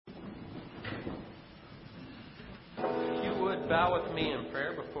bow with me in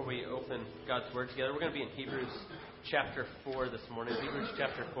prayer before we open God's Word together. We're going to be in Hebrews chapter 4 this morning. Hebrews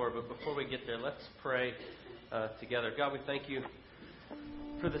chapter 4. But before we get there, let's pray together. God, we thank you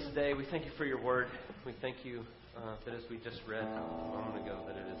for this day. We thank you for your Word. We thank you that as we just read a moment ago,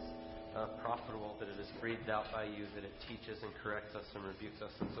 that it is profitable, that it is breathed out by you, that it teaches and corrects us and rebukes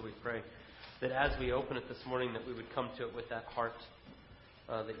us. And so we pray that as we open it this morning, that we would come to it with that heart,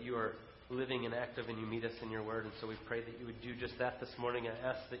 that you are living and active and you meet us in your word. And so we pray that you would do just that this morning. I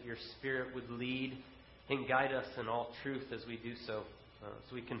ask that your Spirit would lead and guide us in all truth as we do so.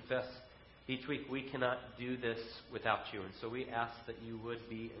 So we confess each week we cannot do this without you. And so we ask that you would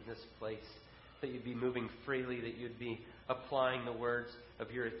be in this place, that you'd be moving freely, that you'd be applying the words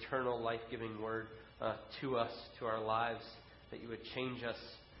of your eternal life-giving word to us, to our lives, that you would change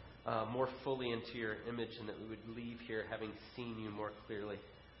us more fully into your image, and that we would leave here having seen you more clearly.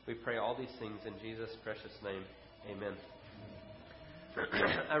 We pray all these things in Jesus' precious name. Amen.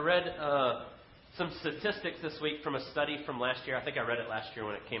 I read some statistics this week from a study from last year. I think I read it last year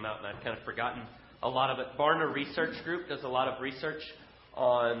when it came out, and I've kind of forgotten a lot of it. Barna Research Group does a lot of research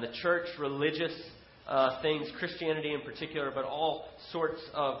on the church, religious things, Christianity in particular, but all sorts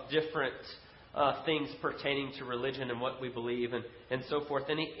of different things pertaining to religion and what we believe and so forth.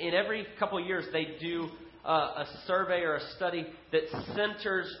 And in every couple of years, they do a survey or a study that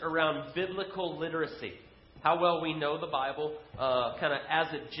centers around biblical literacy. How well we know the Bible, kind of as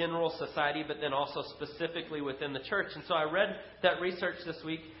a general society, but then also specifically within the church. And so I read that research this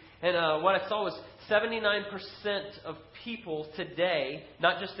week, and what I saw was 79% of people today,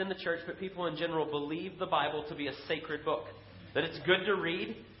 not just in the church, but people in general, believe the Bible to be a sacred book. That it's good to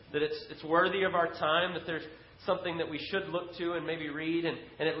read, that it's worthy of our time, that there's something that we should look to and maybe read and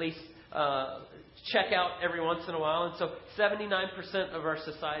at least check out every once in a while. And so 79% of our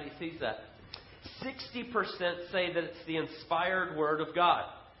society sees that. 60% say that it's the inspired Word of God.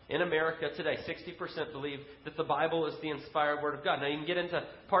 In America today, 60% believe that the Bible is the inspired Word of God. Now, you can get into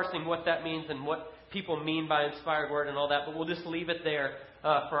parsing what that means and what people mean by inspired Word and all that, but we'll just leave it there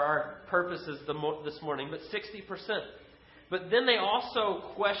for our purposes this morning. But 60%. But then they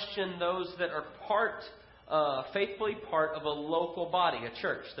also question those that are faithfully part of a local body, a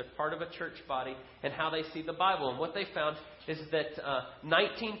church. They're part of a church body and how they see the Bible. And what they found is that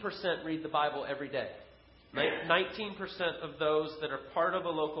 19% read the Bible every day. 19% of those that are part of a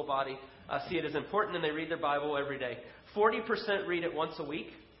local body see it as important and they read their Bible every day. 40% read it once a week.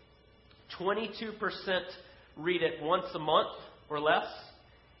 22% read it once a month or less.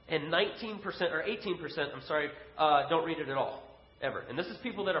 And 19% or 18%, don't read it at all, ever. And this is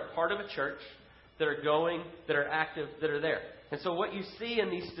people that are part of a church, that are going, that are active, that are there. And so what you see in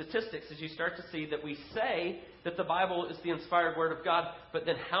these statistics is you start to see that we say that the Bible is the inspired Word of God, but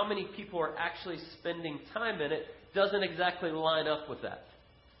then how many people are actually spending time in it doesn't exactly line up with that.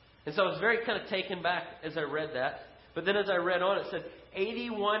 And so I was very kind of taken back as I read that. But then as I read on, it said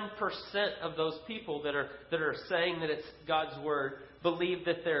 81% of those people that are saying that it's God's Word believe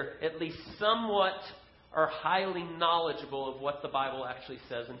that they're at least somewhat or highly knowledgeable of what the Bible actually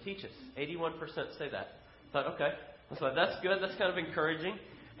says and teaches. 81% say that. I thought, okay, so that's good. That's kind of encouraging.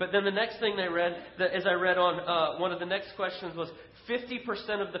 But then the next thing they read, as I read on, one of the next questions was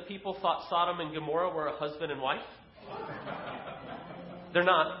 50% of the people thought Sodom and Gomorrah were a husband and wife. They're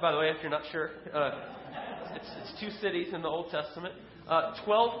not, by the way, if you're not sure. It's two cities in the Old Testament.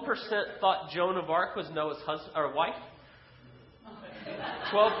 12% thought Joan of Arc was Noah's husband or wife.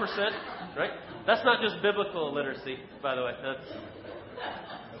 12%, right? That's not just biblical illiteracy, by the way.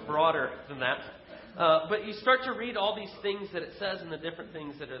 That's broader than that. But you start to read all these things that it says and the different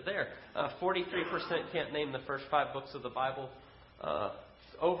things that are there. 43% can't name the first 5 books of the Bible.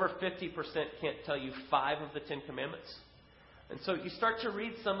 Over 50% can't tell you 5 of the 10 Commandments. And so you start to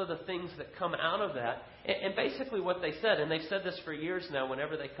read some of the things that come out of that. And basically what they said, and they've said this for years now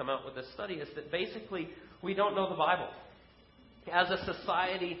whenever they come out with this study, is that basically we don't know the Bible. As a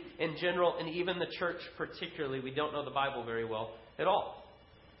society in general, and even the church particularly, we don't know the Bible very well at all.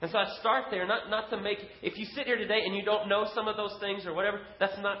 And so I start there, not to make, if you sit here today and you don't know some of those things or whatever,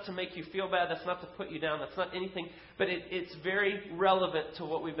 that's not to make you feel bad, that's not to put you down, that's not anything, but it's very relevant to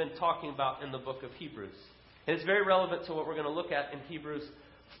what we've been talking about in the book of Hebrews. And it's very relevant to what we're going to look at in Hebrews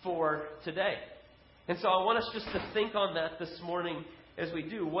 4 today. And so I want us just to think on that this morning as we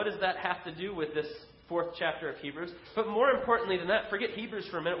do. What does that have to do with this 4th chapter of Hebrews? But more importantly than that, forget Hebrews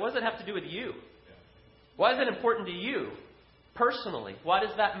for a minute. What does it have to do with you? Why is it important to you personally? Why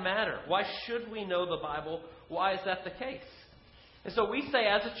does that matter? Why should we know the Bible? Why is that the case? And so we say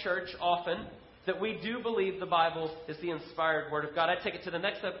as a church often that we do believe the Bible is the inspired Word of God. I take it to the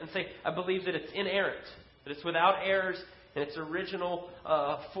next step and say I believe that it's inerrant, that it's without errors in its original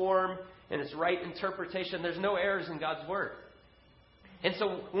form and its right interpretation. There's no errors in God's Word. And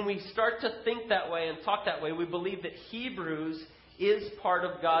so when we start to think that way and talk that way, we believe that Hebrews is part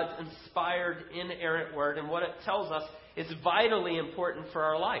of God's inspired, inerrant Word. And what it tells us is vitally important for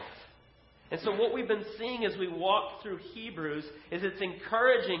our life. And so what we've been seeing as we walk through Hebrews is it's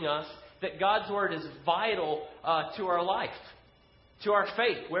encouraging us that God's Word is vital to our life, to our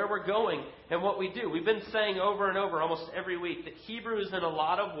faith, where we're going and what we do. We've been saying over and over almost every week that Hebrews in a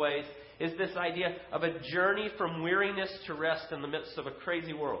lot of ways is this idea of a journey from weariness to rest in the midst of a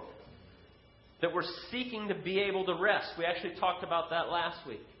crazy world. That we're seeking to be able to rest. We actually talked about that last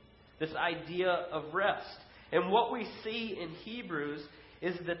week. This idea of rest. And what we see in Hebrews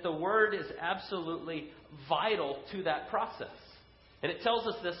is that the Word is absolutely vital to that process. And it tells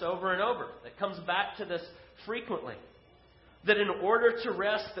us this over and over. It comes back to this frequently. That in order to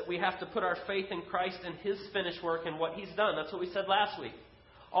rest, that we have to put our faith in Christ and His finished work and what He's done. That's what we said last week.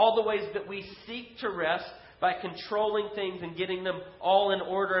 All the ways that we seek to rest by controlling things and getting them all in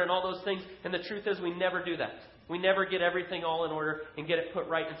order and all those things. And the truth is we never do that. We never get everything all in order and get it put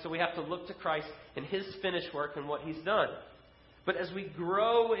right. And so we have to look to Christ and His finished work and what He's done. But as we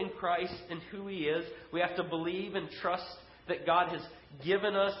grow in Christ and who He is, we have to believe and trust that God has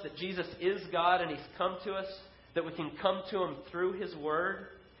given us, that Jesus is God and He's come to us, that we can come to Him through His Word.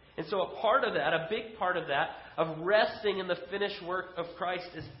 And so a part of that, a big part of that, of resting in the finished work of Christ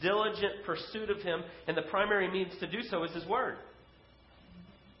is diligent pursuit of Him. And the primary means to do so is His Word.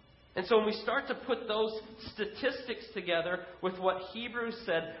 And so when we start to put those statistics together with what Hebrews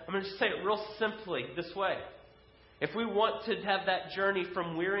said, I'm going to just say it real simply this way. If we want to have that journey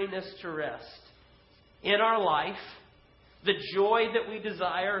from weariness to rest in our life, the joy that we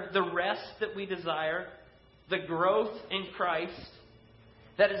desire, the rest that we desire, the growth in Christ,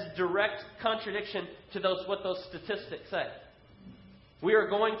 that is direct contradiction to what those statistics say. We are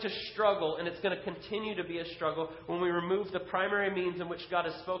going to struggle, and it's going to continue to be a struggle when we remove the primary means in which God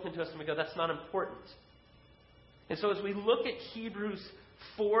has spoken to us and we go, that's not important. And so as we look at Hebrews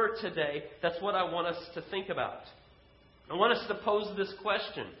 4 today, that's what I want us to think about. I want us to pose this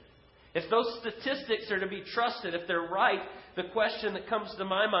question. If those statistics are to be trusted, if they're right, the question that comes to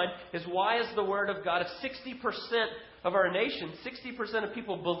my mind is why is the Word of God, if 60% of our nation, 60% of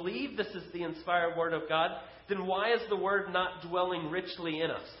people believe this is the inspired Word of God, then why is the Word not dwelling richly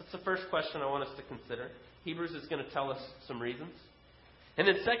in us? That's the first question I want us to consider. Hebrews is going to tell us some reasons. And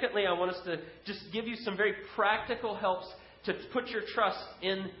then secondly, I want us to just give you some very practical helps to put your trust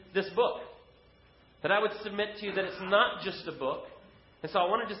in this book. That I would submit to you that it's not just a book. And so I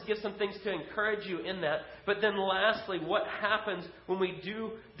want to just give some things to encourage you in that. But then lastly, what happens when we do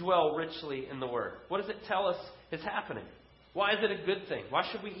dwell richly in the Word? What does it tell us is happening? Why is it a good thing? Why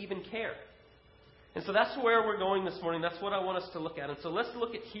should we even care? And so that's where we're going this morning. That's what I want us to look at. And so let's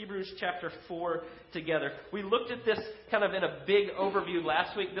look at Hebrews chapter 4 together. We looked at this kind of in a big overview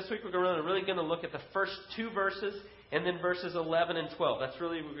last week. This week we're really going to look at the first two verses and then verses 11 and 12. That's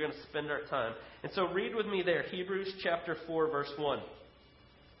really where we're going to spend our time. And so read with me there, Hebrews chapter 4, verse 1.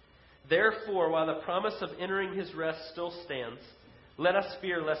 Therefore, while the promise of entering His rest still stands, let us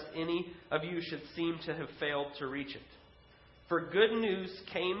fear lest any of you should seem to have failed to reach it. For good news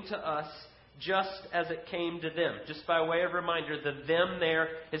came to us just as it came to them. Just by way of reminder, the them there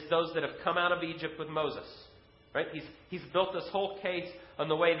is those that have come out of Egypt with Moses. Right? He's built this whole case on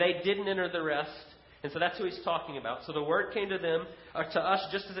the way they didn't enter the rest. And so that's who he's talking about. So the word came to them, or to us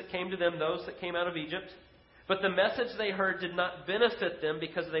just as it came to them, those that came out of Egypt. But the message they heard did not benefit them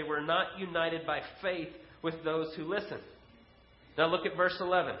because they were not united by faith with those who listened. Now look at verse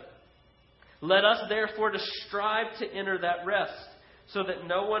 11. Let us therefore to strive to enter that rest, so that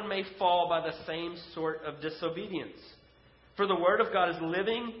no one may fall by the same sort of disobedience. For the word of God is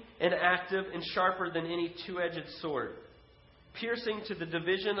living and active and sharper than any two-edged sword, piercing to the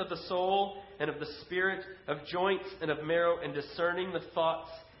division of the soul and of the spirit, of joints and of marrow, and discerning the thoughts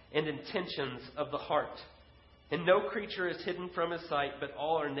and intentions of the heart. And no creature is hidden from His sight, but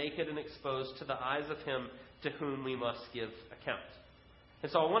all are naked and exposed to the eyes of Him to whom we must give account.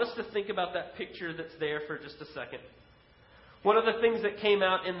 And so I want us to think about that picture that's there for just a second. One of the things that came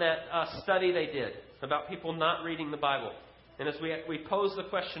out in that study they did about people not reading the Bible, and as we pose the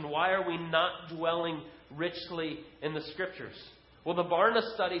question, why are we not dwelling richly in the Scriptures? Well, the Barna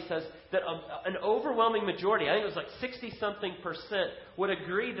study says that an overwhelming majority, I think it was like 60-something%, would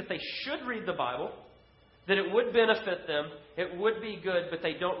agree that they should read the Bible, that it would benefit them, it would be good, but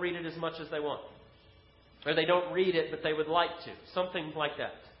they don't read it as much as they want. Or they don't read it, but they would like to. Something like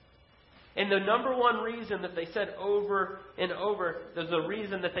that. And the number one reason that they said over and over, there's a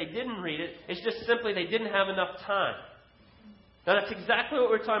reason that they didn't read it, is just simply they didn't have enough time. Now, that's exactly what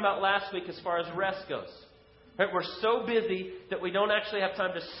we were talking about last week as far as rest goes. Right? We're so busy that we don't actually have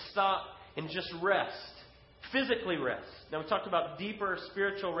time to stop and just rest. Physically rest. Now, we talked about deeper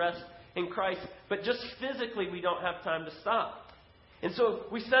spiritual rest in Christ, but just physically we don't have time to stop. And so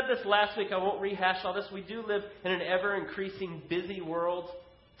we said this last week. I won't rehash all this. We do live in an ever-increasing busy world.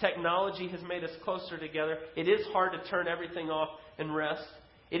 Technology has made us closer together. It is hard to turn everything off and rest.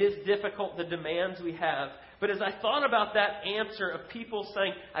 It is difficult, the demands we have. But as I thought about that answer of people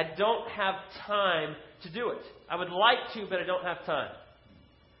saying, I don't have time to do it. I would like to, but I don't have time.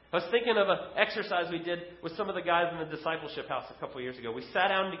 I was thinking of an exercise we did with some of the guys in the discipleship house a couple of years ago. We sat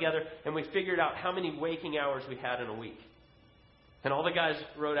down together and we figured out how many waking hours we had in a week. And all the guys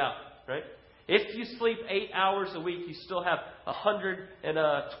wrote out, right? If you sleep 8 hours a week, you still have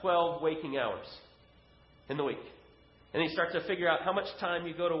 112 waking hours in the week. And then you start to figure out how much time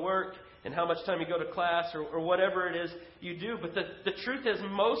you go to work and how much time you go to class or whatever it is you do. But the truth is,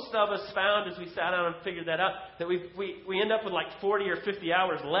 most of us found as we sat down and figured that out, that we end up with like 40 or 50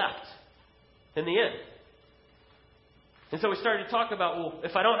 hours left in the end. And so we started to talk about, well,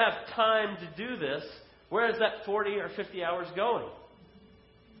 if I don't have time to do this, where is that 40 or 50 hours going?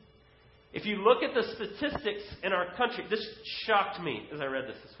 If you look at the statistics in our country, this shocked me as I read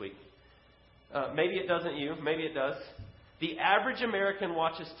this week. Maybe it doesn't you, maybe it does. The average American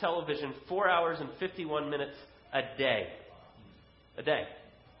watches television 4 hours and 51 minutes a day. A day.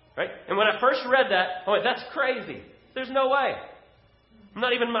 Right? And when I first read that, I went, that's crazy. There's no way. I'm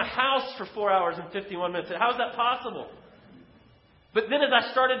not even in my house for 4 hours and 51 minutes. How is that possible? But then as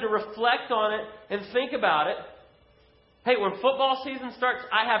I started to reflect on it and think about it, hey, when football season starts,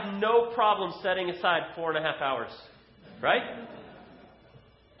 I have no problem setting aside 4.5 hours. Right?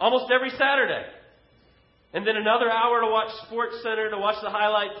 Almost every Saturday. And then another hour to watch Sports Center, to watch the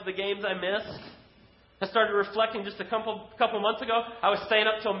highlights of the games I missed. I started reflecting just a couple months ago. I was staying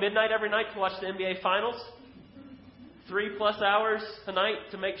up till midnight every night to watch the NBA Finals. 3+ hours a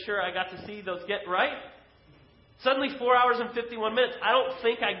night to make sure I got to see those get right. Suddenly 4 hours and 51 minutes. I don't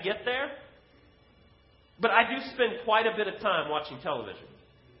think I get there. But I do spend quite a bit of time watching television.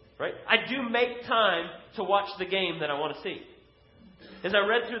 Right? I do make time to watch the game that I want to see. As I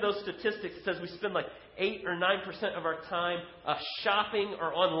read through those statistics, it says we spend like 8 or 9% of our time shopping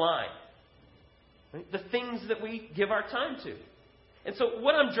or online. Right? The things that we give our time to. And so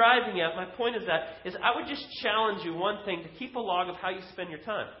what I'm driving at, my point is I would just challenge you one thing, to keep a log of how you spend your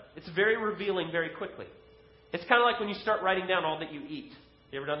time. It's very revealing very quickly. It's kind of like when you start writing down all that you eat.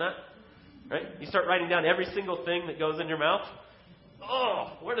 You ever done that? Right? You start writing down every single thing that goes in your mouth.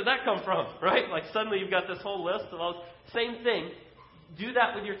 Oh, where did that come from? Right? Like suddenly you've got this whole list of all. Same thing. Do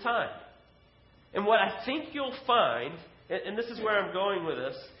that with your time. And what I think you'll find, and this is where I'm going with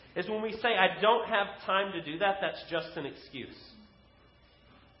this, is when we say, I don't have time to do that, that's just an excuse.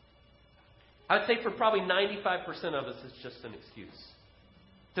 I would say for probably 95% of us, it's just an excuse.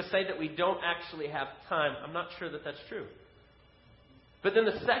 To say that we don't actually have time, I'm not sure that that's true. But then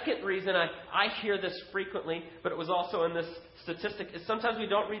the second reason I hear this frequently, but it was also in this statistic, is sometimes we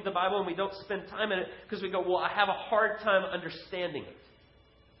don't read the Bible and we don't spend time in it because we go, well, I have a hard time understanding it.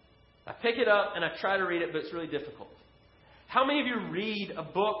 I pick it up and I try to read it, but it's really difficult. How many of you read a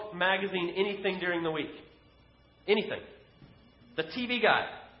book, magazine, anything during the week? Anything. The TV guide,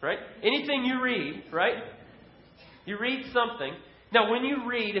 right? Anything you read, right? You read something. Now, when you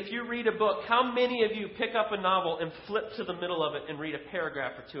read, if you read a book, how many of you pick up a novel and flip to the middle of it and read a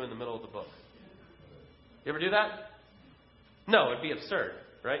paragraph or two in the middle of the book? You ever do that? No, it'd be absurd,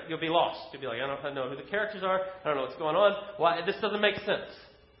 right? You'll be lost. You'll be like, I don't know who the characters are. I don't know what's going on. Why? This doesn't make sense.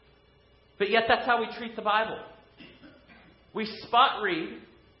 But yet that's how we treat the Bible. We spot read,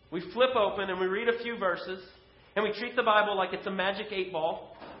 we flip open, and we read a few verses, and we treat the Bible like it's a magic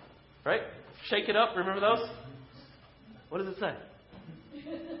 8-ball, right? Shake it up. Remember those? What does it say?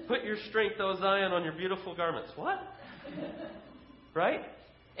 Put your strength, O Zion, on your beautiful garments. What? Right?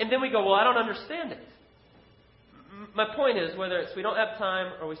 And then we go, well, I don't understand it. My point is, whether it's we don't have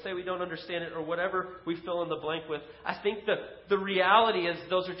time or we say we don't understand it or whatever we fill in the blank with, I think the reality is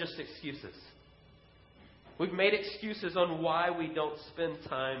those are just excuses. We've made excuses on why we don't spend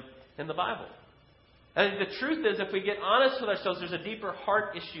time in the Bible. And the truth is, if we get honest with ourselves, there's a deeper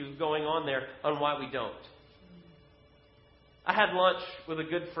heart issue going on there on why we don't. I had lunch with a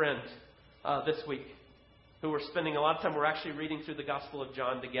good friend this week who we're spending a lot of time. We're actually reading through the Gospel of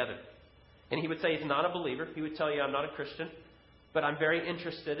John together. And he would say he's not a believer. He would tell you, I'm not a Christian, but I'm very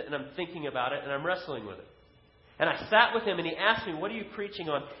interested and I'm thinking about it and I'm wrestling with it. And I sat with him and he asked me, what are you preaching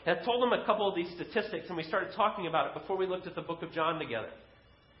on? And I told him a couple of these statistics and we started talking about it before we looked at the book of John together.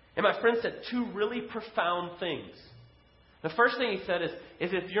 And my friend said two really profound things. The first thing he said is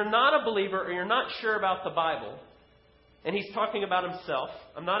if you're not a believer or you're not sure about the Bible, and he's talking about himself,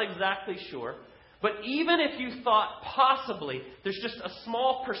 I'm not exactly sure, but even if you thought possibly there's just a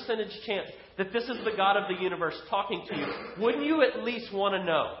small percentage chance that this is the God of the universe talking to you, wouldn't you at least want to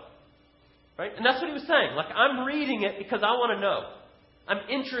know? Right? And that's what he was saying. Like, I'm reading it because I want to know. I'm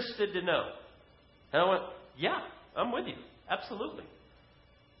interested to know. And I went, yeah, I'm with you. Absolutely.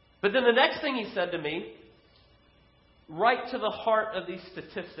 But then the next thing he said to me, right to the heart of these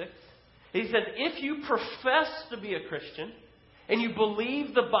statistics, he said, if you profess to be a Christian and you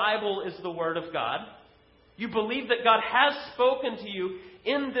believe the Bible is the Word of God, you believe that God has spoken to you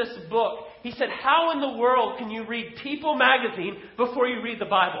in this book, he said, how in the world can you read People magazine before you read the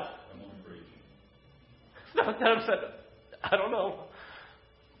Bible? I said, I don't know.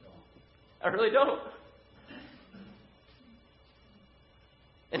 I really don't.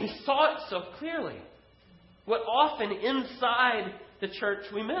 And he saw it so clearly. What often inside the church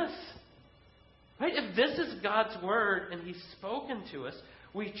we miss. Right? If this is God's Word and He's spoken to us,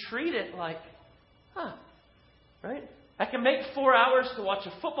 we treat it like, right? I can make 4 hours to watch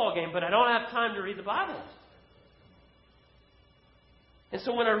a football game, but I don't have time to read the Bible. And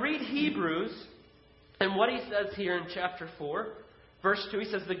so when I read Hebrews, and what he says here in chapter 4, verse 2, he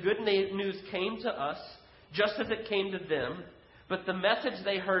says, the good news came to us just as it came to them, but the message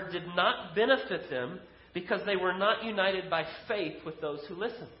they heard did not benefit them because they were not united by faith with those who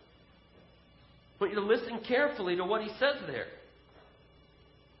listen. I want you to listen carefully to what he says there.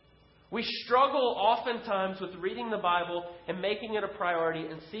 We struggle oftentimes with reading the Bible and making it a priority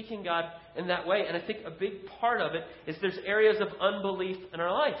and seeking God in that way. And I think a big part of it is there's areas of unbelief in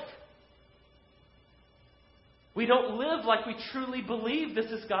our life. We don't live like we truly believe this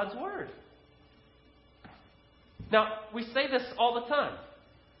is God's Word. Now, we say this all the time.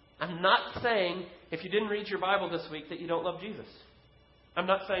 I'm not saying if you didn't read your Bible this week that you don't love Jesus. I'm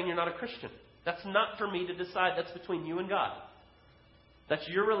not saying you're not a Christian. That's not for me to decide. That's between you and God. That's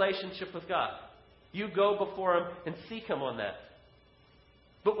your relationship with God. You go before Him and seek Him on that.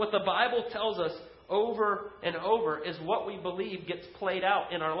 But what the Bible tells us over and over is what we believe gets played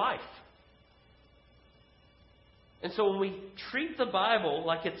out in our life. And so when we treat the Bible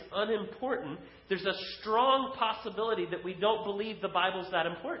like it's unimportant, there's a strong possibility that we don't believe the Bible's that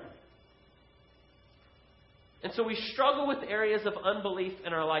important. And so we struggle with areas of unbelief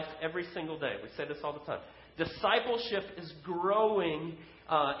in our life every single day. We say this all the time. Discipleship is growing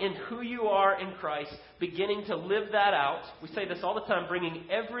in who you are in Christ, beginning to live that out. We say this all the time, bringing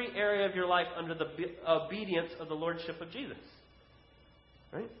every area of your life under the obedience of the Lordship of Jesus.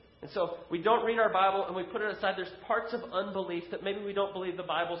 Right? And so we don't read our Bible and we put it aside. There's parts of unbelief that maybe we don't believe the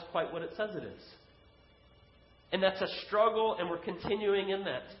Bible's quite what it says it is. And that's a struggle, and we're continuing in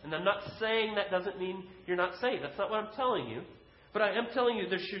that. And I'm not saying that doesn't mean you're not saved. That's not what I'm telling you. But I am telling you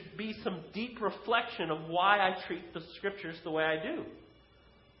there should be some deep reflection of why I treat the Scriptures the way I do.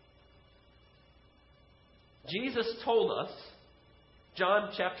 Jesus told us,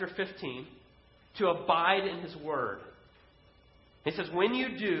 John chapter 15, to abide in His Word. He says, when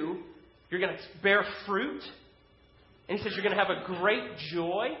you do, you're going to bear fruit. And He says, you're going to have a great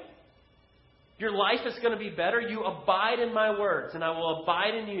joy. Your life is going to be better. You abide in my words, and I will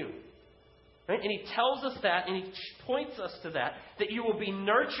abide in you. Right? And He tells us that, and He points us to that you will be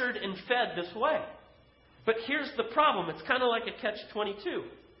nurtured and fed this way. But here's the problem. It's kind of like a catch-22.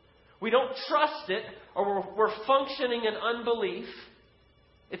 We don't trust it, or we're functioning in unbelief.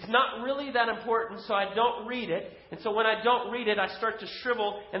 It's not really that important, so I don't read it. And so when I don't read it, I start to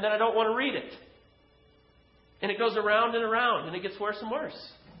shrivel, and then I don't want to read it. And it goes around and around, and it gets worse and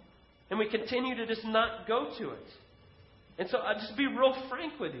worse. And we continue to just not go to it. And so I'll just be real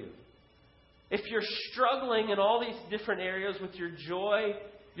frank with you. If you're struggling in all these different areas with your joy,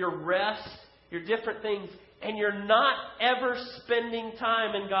 your rest, your different things, and you're not ever spending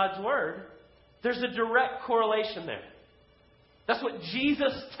time in God's Word, there's a direct correlation there. That's what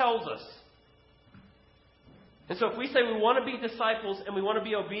Jesus tells us. And so if we say we want to be disciples and we want to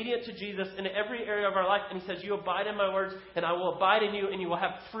be obedient to Jesus in every area of our life, and He says, you abide in my words, and I will abide in you, and you will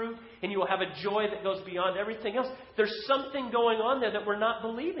have fruit, and you will have a joy that goes beyond everything else, there's something going on there that we're not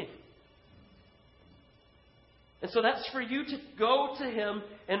believing. And so that's for you to go to Him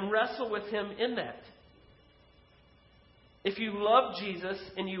and wrestle with Him in that. If you love Jesus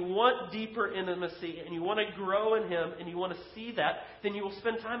and you want deeper intimacy and you want to grow in Him and you want to see that, then you will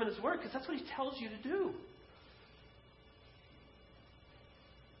spend time in His Word, because that's what He tells you to do.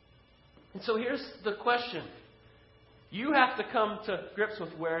 And so here's the question. You have to come to grips with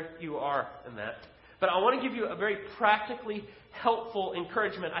where you are in that. But I want to give you a very practically helpful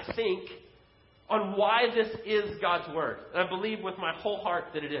encouragement, I think, on why this is God's Word. And I believe with my whole heart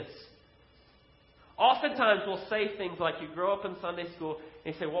that it is. Oftentimes we'll say things like, you grow up in Sunday school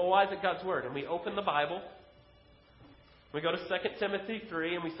and you say, well, why is it God's Word? And we open the Bible. We go to 2 Timothy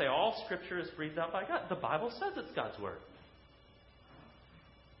 3 and we say, all Scripture is breathed out by God. The Bible says it's God's Word.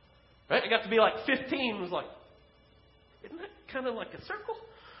 Right? I got to be like 15 and was like, isn't that kind of like a circle?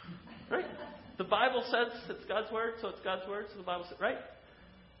 Right? The Bible says it's God's Word, so it's God's Word, so the Bible says, right?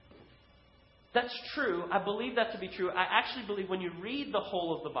 That's true. I believe that to be true. I actually believe when you read the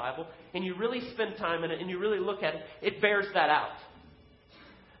whole of the Bible and you really spend time in it and you really look at it, it bears that out.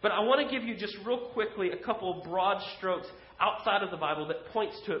 But I want to give you just real quickly a couple of broad strokes outside of the Bible that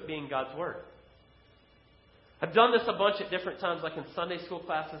points to it being God's Word. I've done this a bunch at different times, like in Sunday school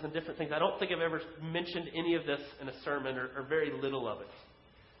classes and different things. I don't think I've ever mentioned any of this in a sermon or very little of it.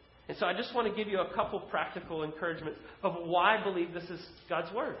 And so I just want to give you a couple practical encouragements of why I believe this is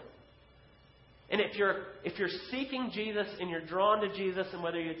God's Word. And if you're seeking Jesus and you're drawn to Jesus, and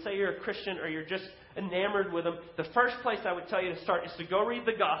whether you'd say you're a Christian or you're just enamored with Him, the first place I would tell you to start is to go read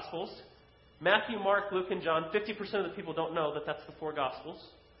the Gospels. Matthew, Mark, Luke, and John. 50% of the people don't know that that's the 4 Gospels.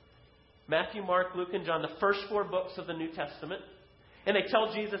 Matthew, Mark, Luke, and John, the first 4 books of the New Testament. And they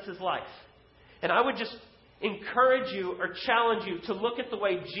tell Jesus' life. And I would just encourage you or challenge you to look at the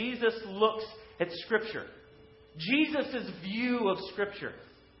way Jesus looks at Scripture. Jesus' view of Scripture.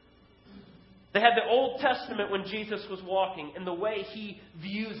 They had the Old Testament when Jesus was walking and the way He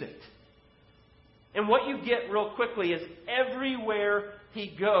views it. And what you get real quickly is everywhere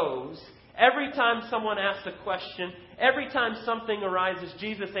He goes, every time someone asks a question, every time something arises,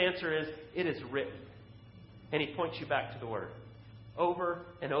 Jesus' answer is, it is written. And He points you back to the Word. Over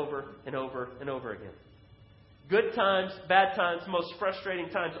and over and over and over again. Good times, bad times, most frustrating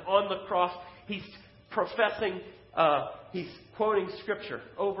times, on the cross, He's professing, He's quoting Scripture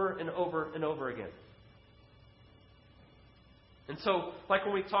over and over and over again. And so, like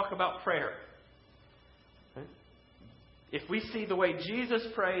when we talk about prayer, right? If we see the way Jesus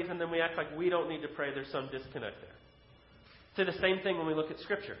prays and then we act like we don't need to pray, there's some disconnect there. It's the same thing when we look at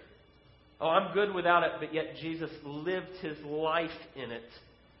Scripture. Oh, I'm good without it, but yet Jesus lived His life in it.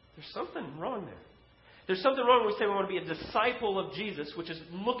 There's something wrong there. There's something wrong when we say we want to be a disciple of Jesus, which is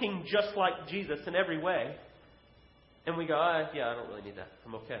looking just like Jesus in every way. And we go, yeah, I don't really need that.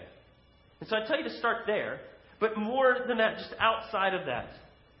 I'm okay. And so I tell you to start there. But more than that, just outside of that.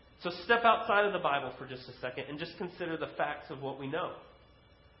 So step outside of the Bible for just a second and just consider the facts of what we know.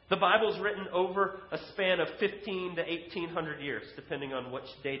 The Bible's written over a span of 15 to 1,800 years, depending on which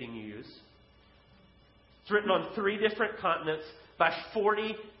dating you use. It's written on 3 different continents by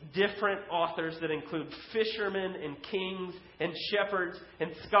 40 different authors that include fishermen and kings and shepherds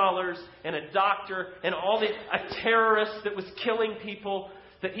and scholars and a doctor and a terrorist that was killing people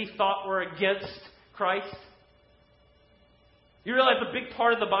that he thought were against Christ. You realize a big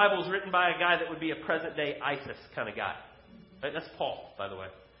part of the Bible is written by a guy that would be a present-day ISIS kind of guy. Right? That's Paul, by the way.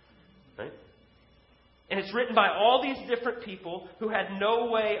 Right? And it's written by all these different people who had no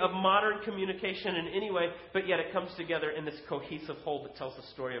way of modern communication in any way, but yet it comes together in this cohesive whole that tells the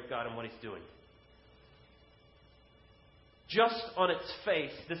story of God and what He's doing. Just on its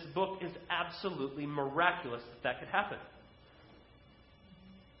face, this book is absolutely miraculous that could happen.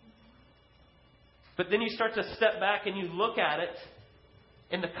 But then you start to step back and you look at it,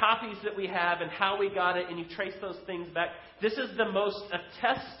 and the copies that we have and how we got it, and you trace those things back. This is the most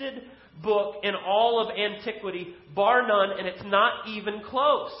attested book in all of antiquity, bar none, and it's not even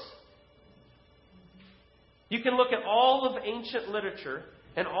close. You can look at all of ancient literature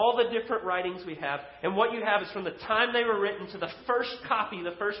and all the different writings we have, and what you have is from the time they were written to the first copy,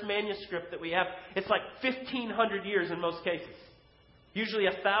 the first manuscript that we have, it's like 1,500 years in most cases. Usually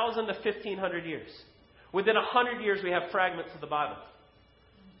 1,000 to 1,500 years. Within 100 years, we have fragments of the Bible.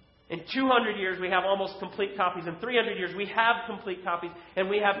 In 200 years, we have almost complete copies. In 300 years, we have complete copies. And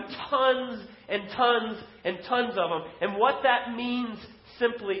we have tons and tons and tons of them. And what that means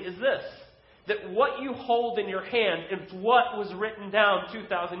simply is this. That what you hold in your hand is what was written down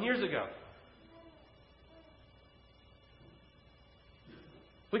 2,000 years ago.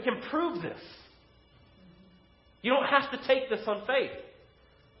 We can prove this. You don't have to take this on faith.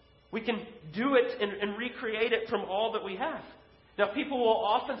 We can do it and recreate it from all that we have. Now, people will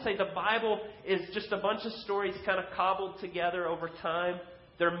often say the Bible is just a bunch of stories kind of cobbled together over time.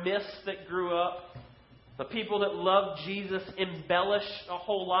 They're myths that grew up. The people that loved Jesus embellished a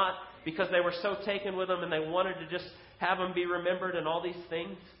whole lot because they were so taken with Him and they wanted to just have Him be remembered and all these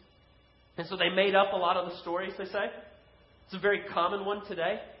things. And so they made up a lot of the stories, they say. It's a very common one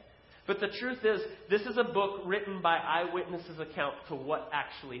today. But the truth is, this is a book written by eyewitnesses' account to what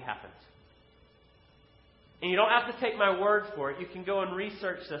actually happened. And you don't have to take my word for it. You can go and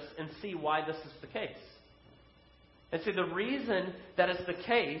research this and see why this is the case. And see, the reason that is the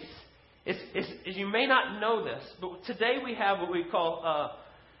case is you may not know this, but today we have what we call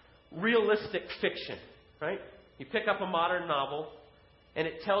realistic fiction, right? You pick up a modern novel, and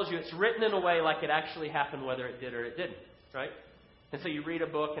it tells you it's written in a way like it actually happened, whether it did or it didn't, right? And so you read a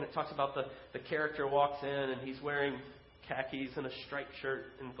book, and it talks about the character walks in, and he's wearing khakis and a striped shirt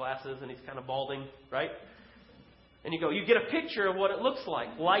and glasses, and he's kind of balding, right? And you get a picture of what it looks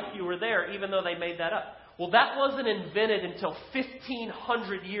like you were there, even though they made that up. Well, that wasn't invented until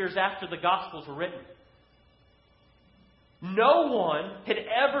 1,500 years after the Gospels were written. No one had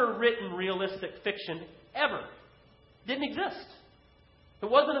ever written realistic fiction, ever. Didn't exist. It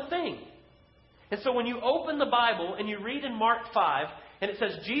wasn't a thing. And so when you open the Bible and you read in Mark 5, and it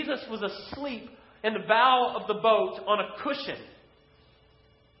says Jesus was asleep in the bow of the boat on a cushion.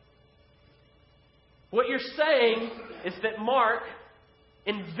 What you're saying is that Mark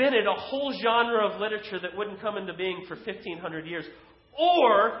invented a whole genre of literature that wouldn't come into being for 1,500 years.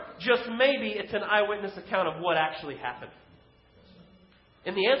 Or just maybe it's an eyewitness account of what actually happened.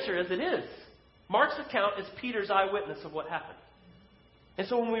 And the answer is it is. Mark's account is Peter's eyewitness of what happened. And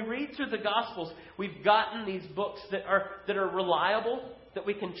so when we read through the Gospels, we've gotten these books that are reliable, that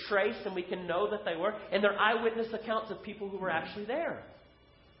we can trace and we can know that they were. And they're eyewitness accounts of people who were actually there.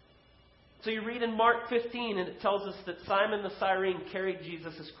 So you read in Mark 15, and it tells us that Simon the Cyrene carried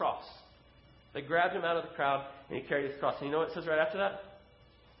Jesus' cross. They grabbed him out of the crowd, and he carried his cross. And you know what it says right after that?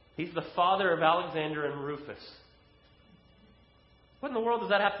 He's the father of Alexander and Rufus. What in the world does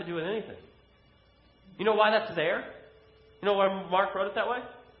that have to do with anything? You know why that's there? You know why Mark wrote it that way?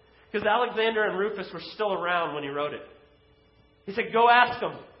 Because Alexander and Rufus were still around when he wrote it. He said, go ask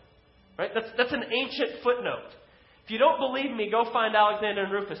them. Right? That's an ancient footnote. If you don't believe me, go find Alexander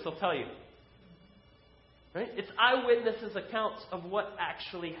and Rufus. They'll tell you. Right? It's eyewitnesses' accounts of what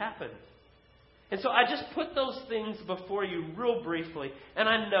actually happened. And so I just put those things before you real briefly. And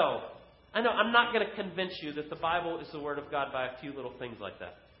I know I'm not going to convince you that the Bible is the Word of God by a few little things like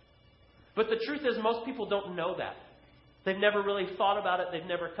that. But the truth is most people don't know that. They've never really thought about it. They've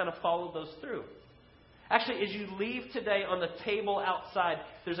never kind of followed those through. Actually, as you leave today on the table outside,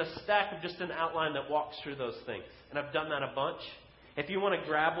 there's a stack of just an outline that walks through those things. And I've done that a bunch. If you want to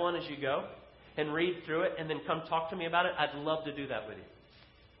grab one as you go and read through it and then come talk to me about it, I'd love to do that with you.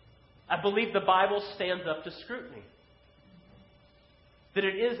 I believe the Bible stands up to scrutiny. That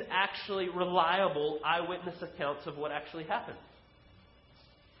it is actually reliable eyewitness accounts of what actually happened.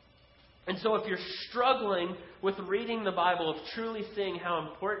 And so if you're struggling with reading the Bible, of truly seeing how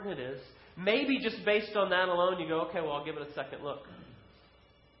important it is, maybe just based on that alone, you go, okay, well, I'll give it a second look.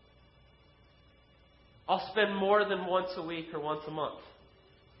 I'll spend more than once a week or once a month.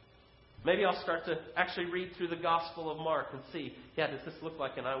 Maybe I'll start to actually read through the Gospel of Mark and see, does this look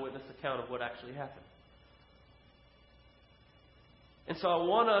like an eyewitness account of what actually happened? And so I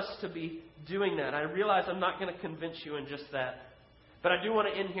want us to be doing that. I realize I'm not going to convince you in just that. But I do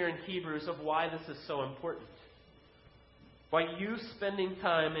want to end here in Hebrews of why this is so important. Why you spending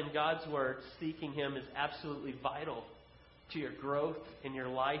time in God's Word, seeking Him, is absolutely vital to your growth in your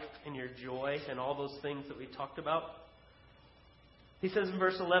life and your joy and all those things that we talked about. He says in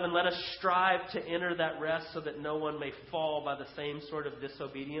verse 11, let us strive to enter that rest so that no one may fall by the same sort of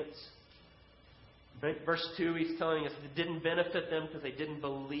disobedience. Right? Verse 2, he's telling us it didn't benefit them because they didn't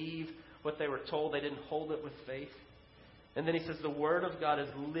believe what they were told. They didn't hold it with faith. And then he says the Word of God is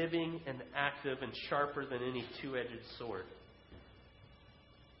living and active and sharper than any two-edged sword.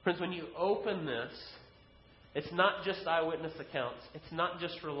 Friends, when you open this, it's not just eyewitness accounts. It's not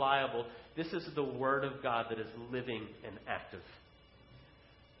just reliable. This is the Word of God that is living and active.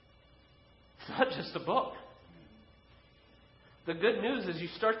 It's not just a book. The good news is you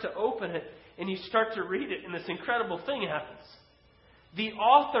start to open it and you start to read it, and this incredible thing happens. The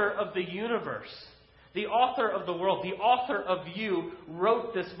author of the universe, the author of the world, the author of you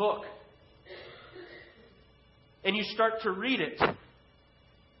wrote this book. And you start to read it.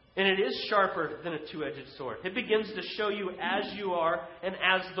 And it is sharper than a two-edged sword. It begins to show you as you are and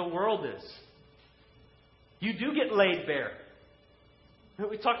as the world is. You do get laid bare.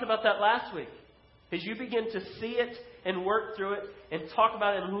 We talked about that last week. As you begin to see it and work through it and talk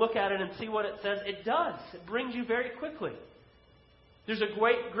about it and look at it and see what it says, it does. It brings you very quickly. There's a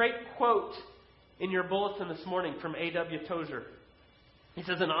great quote in your bulletin this morning from A.W. Tozer. He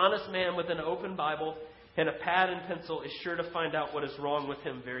says, an honest man with an open Bible and a pad and pencil is sure to find out what is wrong with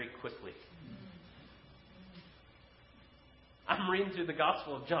him very quickly. I'm reading through the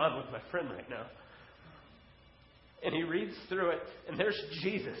Gospel of John with my friend right now. And he reads through it, and there's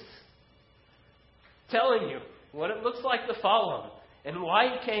Jesus telling you what it looks like to follow him and why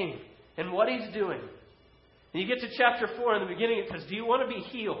he came and what he's doing. And you get to chapter 4 in the beginning, it says, do you want to be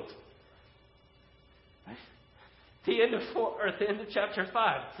healed? At the end of chapter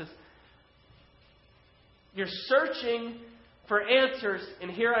 5, it says, you're searching for answers, and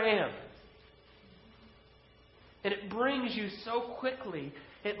here I am. And it brings you so quickly.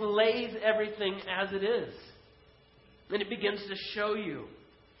 It lays everything as it is. And it begins to show you.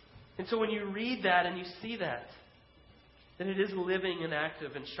 And so when you read that and you see that it is living and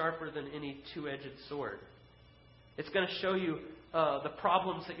active and sharper than any two-edged sword. It's going to show you the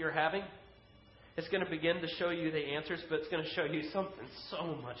problems that you're having. It's going to begin to show you the answers, but it's going to show you something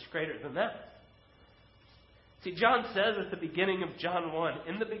so much greater than that. See, John says at the beginning of John 1,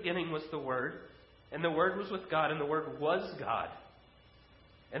 in the beginning was the Word, and the Word was with God, and the Word was God.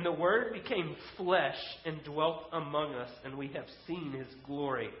 And the Word became flesh and dwelt among us, and we have seen His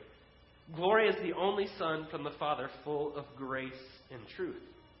glory. Glory is the only Son from the Father, full of grace and truth.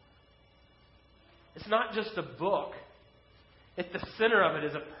 It's not just a book. At the center of it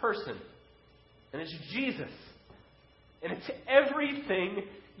is a person. And it's Jesus. And it's everything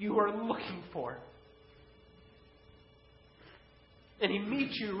you are looking for. And He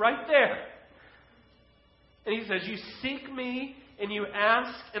meets you right there. And He says, you seek me and you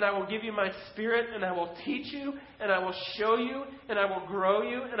ask, and I will give you my Spirit, and I will teach you, and I will show you, and I will grow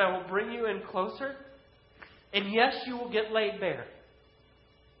you, and I will bring you in closer. And yes, you will get laid bare.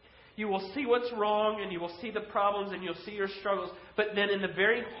 You will see what's wrong, and you will see the problems, and you'll see your struggles. But then in the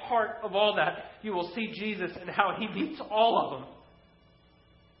very heart of all that, you will see Jesus and how He meets all of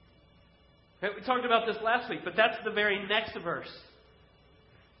them. We talked about this last week, but that's the very next verse.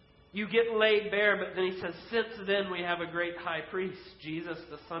 You get laid bare, but then He says, since then we have a great high priest, Jesus,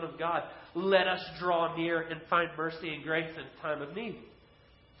 the Son of God. Let us draw near and find mercy and grace in time of need.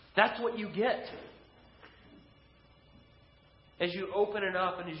 That's what you get. As you open it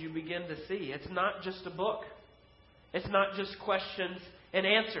up and as you begin to see, it's not just a book. It's not just questions and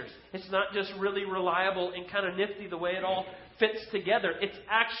answers. It's not just really reliable and kind of nifty the way it all fits together. It's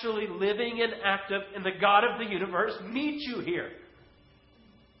actually living and active, and the God of the universe meets you here.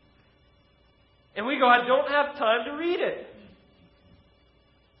 And we go, I don't have time to read it.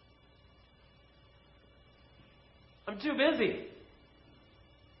 I'm too busy.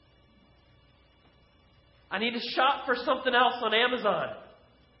 I need to shop for something else on Amazon.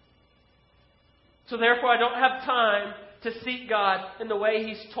 So therefore I don't have time to seek God in the way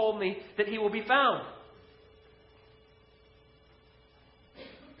He's told me that He will be found.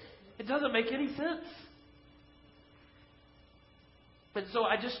 It doesn't make any sense. And so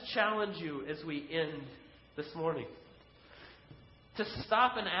I just challenge you as we end this morning to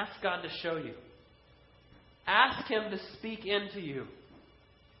stop and ask God to show you. Ask Him to speak into you.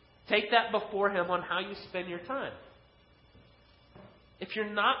 Take that before Him on how you spend your time. If you're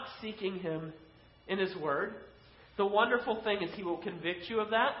not seeking Him in His Word, the wonderful thing is He will convict you of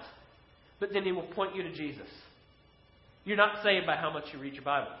that, but then He will point you to Jesus. You're not saved by how much you read your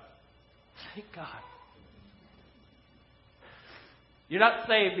Bible. Thank God. You're not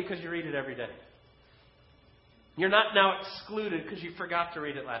saved because you read it every day. You're not now excluded because you forgot to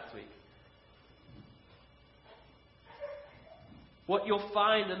read it last week. What you'll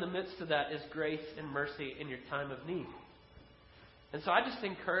find in the midst of that is grace and mercy in your time of need. And so I just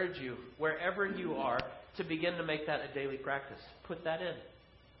encourage you, wherever you are, to begin to make that a daily practice. Put that in.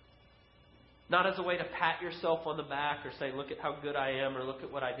 Not as a way to pat yourself on the back or say, look at how good I am or look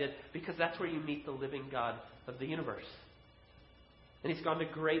at what I did. Because that's where you meet the living God of the universe. And He's gone to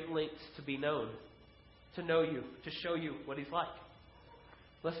great lengths to be known, to know you, to show you what He's like.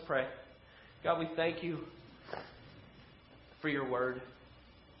 Let's pray. God, we thank You for Your Word.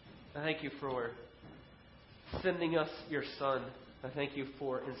 I thank You for sending us Your Son. I thank You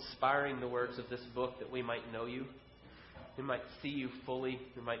for inspiring the words of this book that we might know You. We might see You fully.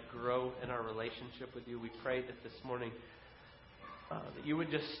 We might grow in our relationship with You. We pray that this morning that You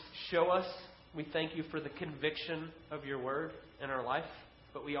would just show us. We thank You for the conviction of Your Word in our life.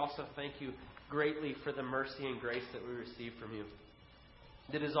 But we also thank You greatly for the mercy and grace that we receive from You.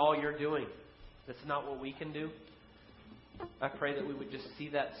 That is all You're doing. That's not what we can do. I pray that we would just see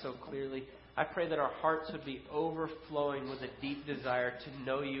that so clearly. I pray that our hearts would be overflowing with a deep desire to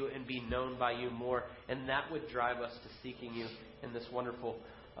know You and be known by You more. And that would drive us to seeking You in this wonderful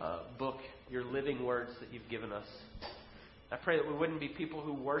book, Your living words that You've given us. I pray that we wouldn't be people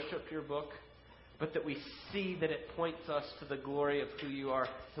who worship Your book, but that we see that it points us to the glory of who You are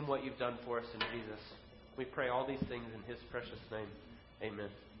and what You've done for us in Jesus. We pray all these things in His precious name. Amen.